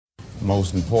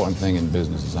Most important thing in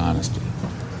business is honesty,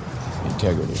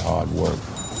 integrity, hard work,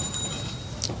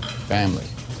 family.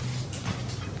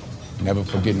 Never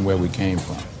forgetting where we came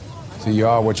from. See, you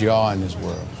are what you are in this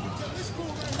world.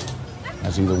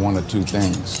 That's either one or two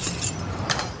things.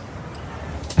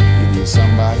 Either you're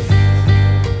somebody,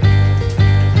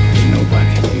 or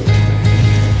nobody.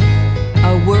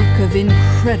 A work of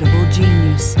incredible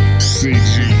genius.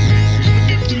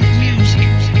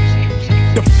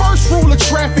 The first rule of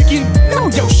trafficking, know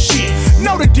your shit.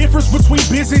 Know the difference between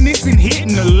business and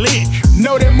hitting a lick.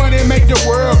 Know that money make the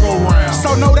world go round.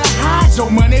 So know to hide your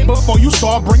money before you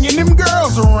start bringing them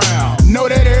girls around. Know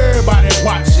that everybody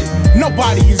watching,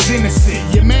 nobody is innocent.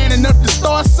 You're man enough to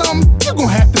start something, you gon'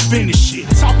 have to finish it.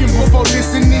 Talking before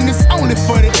listening is only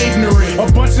for the ignorant. A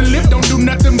bunch of lip don't do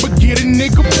nothing but get a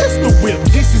nigga pistol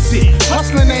whipped. This is it.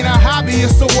 Hustling ain't a hobby,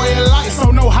 it's a way of life. So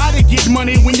know how to get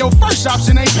money when your first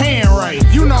option ain't paying right.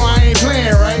 You know I ain't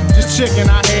playing right, just checking,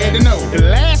 I had to know. The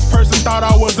last person thought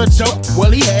I was a joke,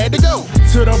 well he had to go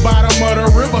to the bottom of the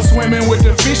river swimming with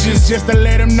the fishes, just to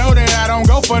let him know that I don't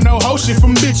go for no hoe shit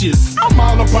from bitches. I'm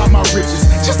all about my riches,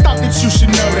 just thought that you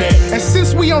should know that. And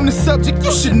since we on the subject,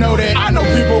 you should know that I know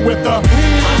people with a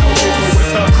I know people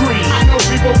with a green, I know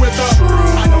people with a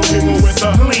I know people with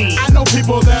a lean, I know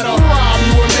people that'll rob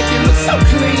you and make it look so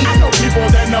clean. I know people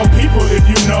that know people, if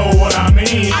you know what I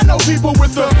mean. I know people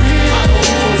with a I know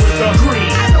people with a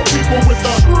green, I know people with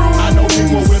a I know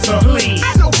people with a lean,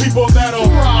 I know people that'll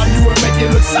rob you and make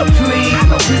it look so clean. I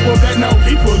know people that know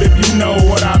people, if you know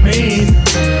what I mean.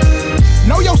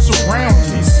 Know your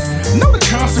surroundings, know the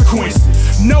consequences.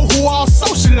 Know who all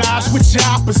socialize with your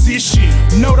opposition.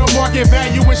 Know the market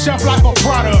value and shelf life of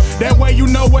product. That way you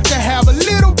know what to have a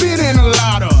little bit and a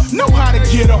lot of. Know how to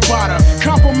get up out of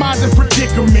compromising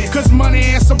predicament. Cause money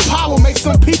and some power make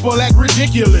some people act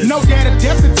ridiculous. Know that a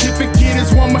death certificate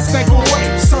is one mistake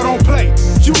away. So don't play,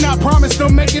 you not promised to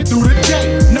make it through the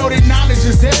day. Know that knowledge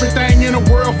is everything in a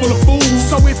world full of fools.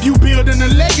 So if you building a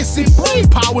legacy, brain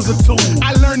power's a tool.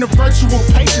 I learned the virtue of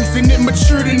patience and it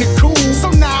matured in the cool. So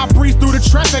now I breeze through the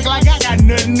traffic like I got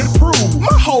nothing to prove.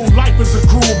 My whole life is a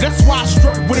groove, that's why I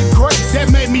struck with a grace. That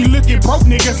made me look at broke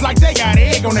niggas like they got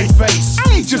egg on their face.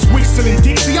 I ain't just whistling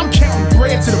Dixie, I'm counting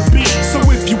bread to the beat. So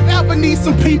if you ever need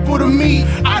some people to meet,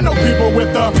 I know people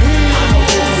with a I know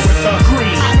people with a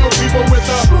green, I know people with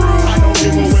a I know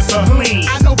people with a lean,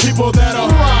 I know people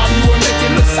that'll rob you and make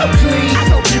it look so clean. I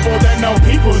know people that know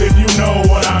people, if you know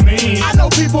what I mean. I know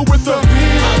people with a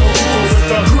I know people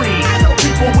with a green, I know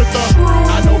people with a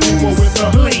I know people with a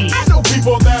lean, I know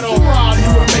people that'll rob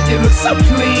you and make it look so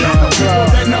clean. I know people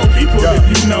that know people, if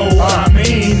you know what I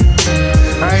mean.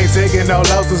 I ain't taking no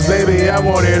losses, baby, I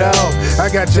want it all. I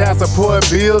got child support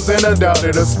bills and a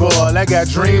daughter to spoil. I got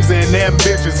dreams and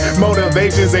ambitions,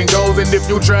 motivations and goals. And if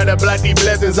you try to block these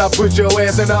blessings, I'll put your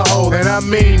ass in a hole. And I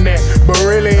mean that, but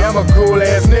really I'm a cool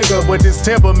ass nigga. But this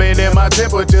temperament and my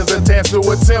temperature's attached to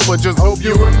a temper. Just hope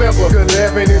you remember, cause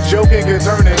laughing and joking can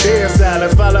turn to dead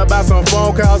silence. Followed by some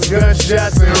phone calls,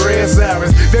 gunshots, and red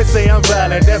sirens. They say I'm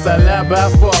violent, that's a lie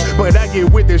by far. But I get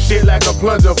with this shit like a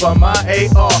plunger for my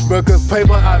AR. Because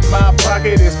paper out my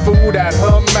pocket is food out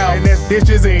her mouth. And that's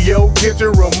dishes in your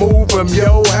kitchen removed from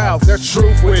your house. The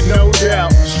truth with no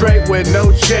doubt, straight with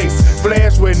no chase.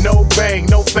 Flash with no bang,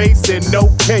 no face and no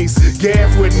case.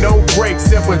 Gas with no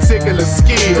brakes and particular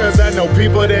skill. Cause I know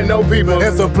people that know people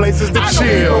and some places to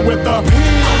chill. I know people with a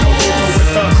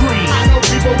I know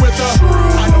people with a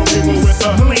green, I know people with a I know people with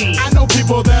a lean, I know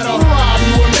people that'll rob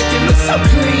you and make it look so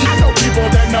clean. I know people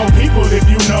that know people, if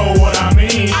you know what I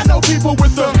mean. I know people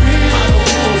with a I know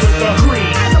people with a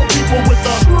green, I know people with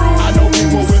a I know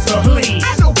people with a lean,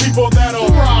 I know people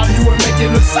that'll rob you and make it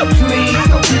look so clean. I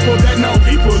know people that know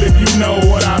people, if you know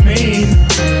what I mean.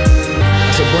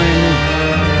 That's a brand name,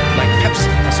 like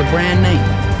Pepsi. That's a brand name.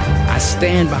 I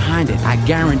stand behind it. I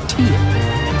guarantee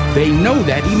it. They know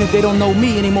that, even if they don't know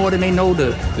me any more than they know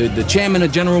the chairman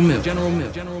of General Mills.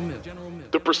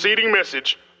 The preceding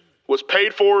message was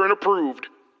paid for and approved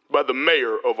by the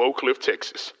mayor of Oak Cliff,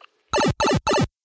 Texas.